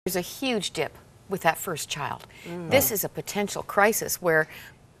There's a huge dip with that first child. This is a potential crisis where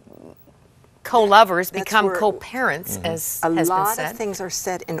co-lovers become co-parents, as has been said. A lot of things are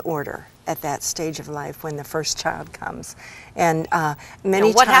set in order at that stage of life when the first child comes. And many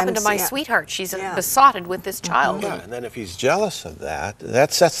times... What happened to my sweetheart? She's besotted with this child. Yeah, and then if he's jealous of that,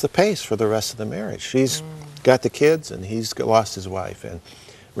 that sets the pace for the rest of the marriage. She's got the kids and he's lost his wife, and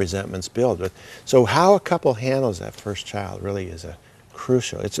resentments build. But, so how a couple handles that first child really is a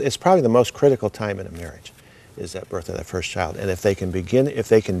crucial. It's probably the most critical time in a marriage, is that birth of that first child. And if they can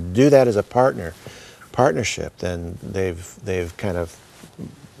do that as a partnership, then they've kind of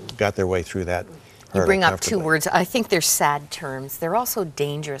got their way through that. You bring up two words. I think they're sad terms. They're also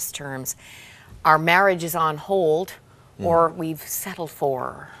dangerous terms. Our marriage is on hold, or we've settled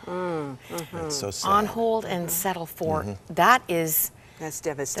for. That's so sad. On hold and settle for. That's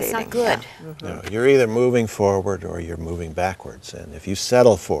devastating. That's not good. No, you're either moving forward or you're moving backwards. And if you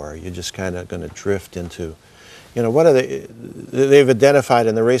settle for, you're just kind of going to drift into, they've identified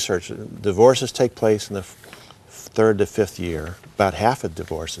in the research, divorces take place in the third to fifth year. About half of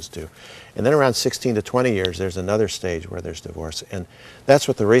divorces do. And then around 16 to 20 years, there's another stage where there's divorce. And that's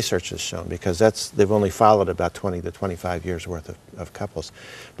what the research has shown, because they've only followed about 20 to 25 years worth of couples.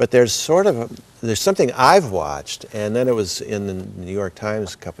 But there's something I've watched, and then it was in the New York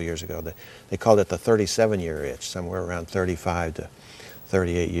Times a couple years ago, that they called it the 37-year itch. Somewhere around 35 to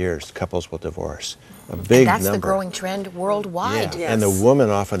 38 years, couples will divorce. A big number. And that's the growing trend worldwide. Yeah. Yes. And the woman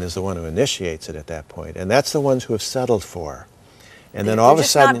often is the one who initiates it at that point. And that's the ones who have settled for. And then all of a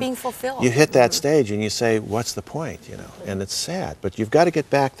sudden, not being fulfilled. You hit that stage and you say, what's the point? And it's sad. But you've got to get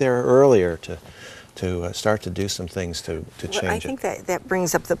back there earlier to start to do some things to change it. I think that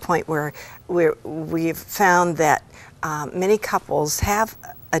brings up the point where we've found that many couples have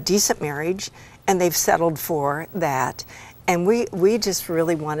a decent marriage and they've settled for that. And we just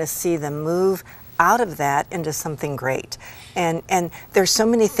really want to see them move out of that into something great. And there's so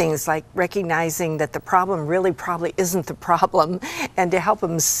many things, like recognizing that the problem really probably isn't the problem, and to help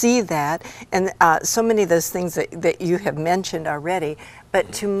them see that, and so many of those things that you have mentioned already,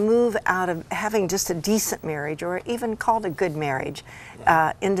 but to move out of having just a decent marriage, or even called a good marriage,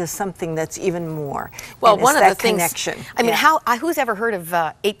 into something that's even more. Well, one of the things, connection. I mean, who's ever heard of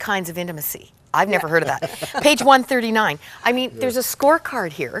 8 kinds of intimacy? I've never heard of that. Page 139. I mean, there's a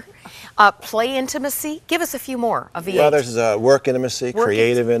scorecard here. Play intimacy. Give us a few more of the 8. Well, there's work intimacy,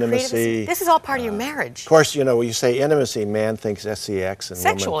 creative intimacy. This is all part of your marriage. Of course, when you say intimacy, man thinks SEX, and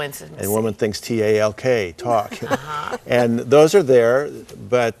sexual intimacy, and woman thinks TALK, talk. And those are there,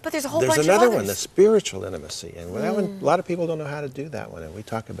 but there's a whole bunch another of one, the spiritual intimacy, and that one, a lot of people don't know how to do that one, and we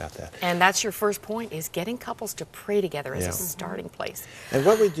talk about that. And that's your first point, is getting couples to pray together as a starting place. And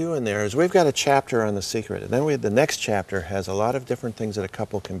what we do in there is we've got a chapter on the secret, and then the next chapter has a lot of different things that a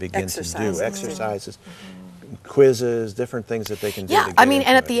couple can begin to do. Exercises, quizzes, different things that they can do. Yeah, I mean,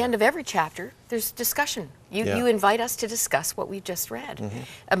 and at the end of every chapter, there's discussion. You invite us to discuss what we've just read.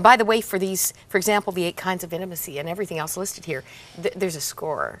 And by the way, for example, the 8 kinds of intimacy and everything else listed here, there's a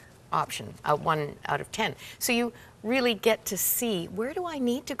score option, 1 out of 10. So you really get to see, where do I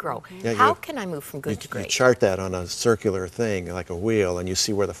need to grow? How can I move from good to great? You chart that on a circular thing, like a wheel, and you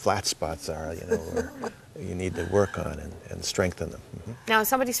see where the flat spots are, where you need to work on and strengthen them. Now, if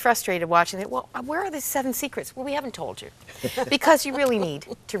somebody's frustrated watching it, well, where are the 7 secrets? Well, we haven't told you, because you really need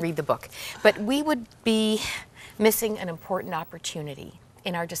to read the book. But we would be missing an important opportunity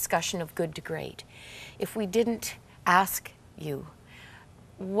in our discussion of good to great if we didn't ask you,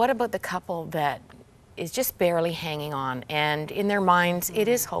 what about the couple that is just barely hanging on, and in their minds it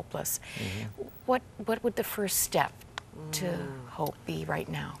is hopeless? What would the first step to hope be right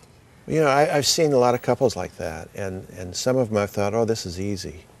now? I've seen a lot of couples like that, and some of them I've thought, oh, this is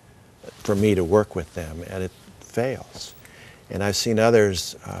easy for me to work with them, and it fails. And I've seen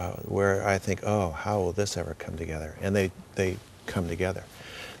others where I think, oh, how will this ever come together? And they come together.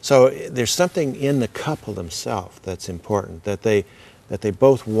 So there's something in the couple themselves that's important, that they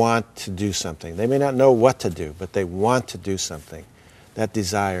both want to do something. They may not know what to do, but they want to do something. That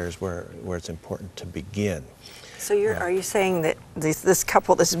desire is where it's important to begin. So are you saying that this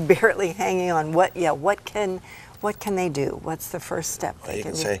couple that's barely hanging on, what can they do? What's the first step? You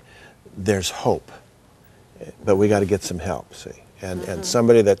can say, there's hope, but we got to get some help, see? And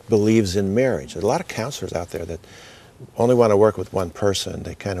somebody that believes in marriage. There's a lot of counselors out there that only want to work with one person.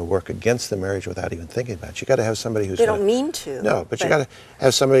 They kind of work against the marriage without even thinking about it. You got to have somebody who's... They don't mean to. No, but you got to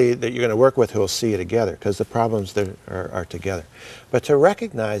have somebody that you're going to work with who will see you together, because the problems there are together. But to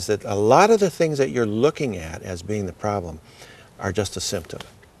recognize that a lot of the things that you're looking at as being the problem are just a symptom.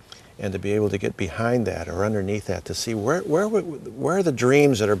 and to be able to get behind that or underneath that to see where are the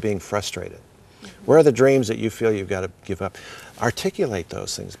dreams that are being frustrated. Where are the dreams that you feel you've got to give up? Articulate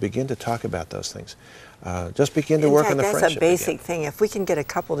those things. Begin to talk about those things. Just begin to work on the friendship. That's a basic thing. If we can get a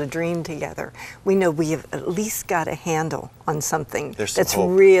couple to dream together, we know we have at least got a handle on something that's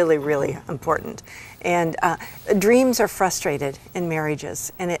really, really important. And dreams are frustrated in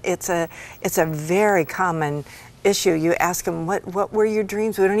marriages, and it's a very common issue. You ask them, what were your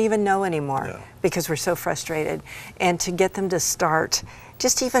dreams? We don't even know anymore because we're so frustrated. And to get them to start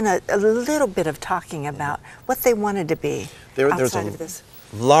just even a little bit of talking about what they wanted to be outside of this.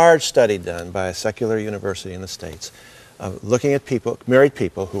 Large study done by a secular university in the States looking at married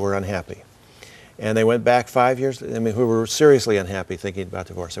people who were unhappy. And they went back 5 years, who were seriously unhappy thinking about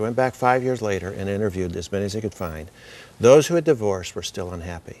divorce. They went back 5 years later and interviewed as many as they could find. Those who had divorced were still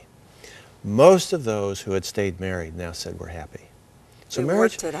unhappy. Most of those who had stayed married now said we're happy. So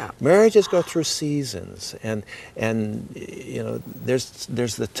marriages go through seasons, and you know,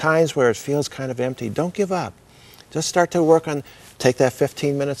 there's the times where it feels kind of empty. Don't give up. Just start to work on, take that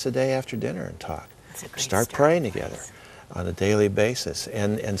 15 minutes a day after dinner and talk. Start praying together on a daily basis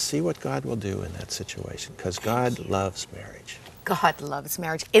and see what God will do in that situation, because God loves marriage. God loves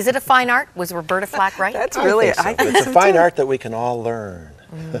marriage. Is it a fine art? Was Roberta Flack right? That's really, I think it's a fine art that we can all learn,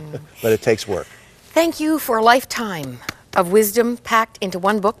 but it takes work. Thank you for a lifetime of wisdom packed into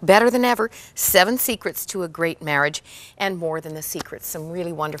one book, better than ever, 7 Secrets to a Great Marriage, and More Than the Secrets. Some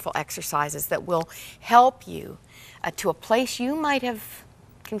really wonderful exercises that will help you to a place you might have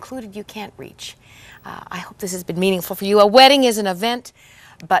concluded you can't reach. I hope this has been meaningful for you. A wedding is an event,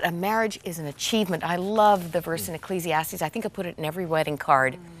 but a marriage is an achievement. I love the verse in Ecclesiastes. I think I put it in every wedding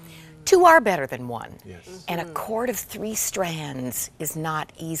card. 2 are better than 1. Yes. And a cord of 3 strands is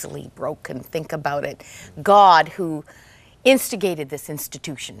not easily broken. Think about it. God, who instigated this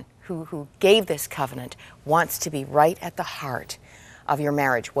institution, who gave this covenant, wants to be right at the heart of your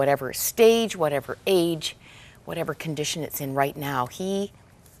marriage, whatever stage, whatever age, whatever condition it's in right now. He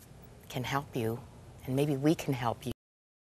can help you, and maybe we can help you.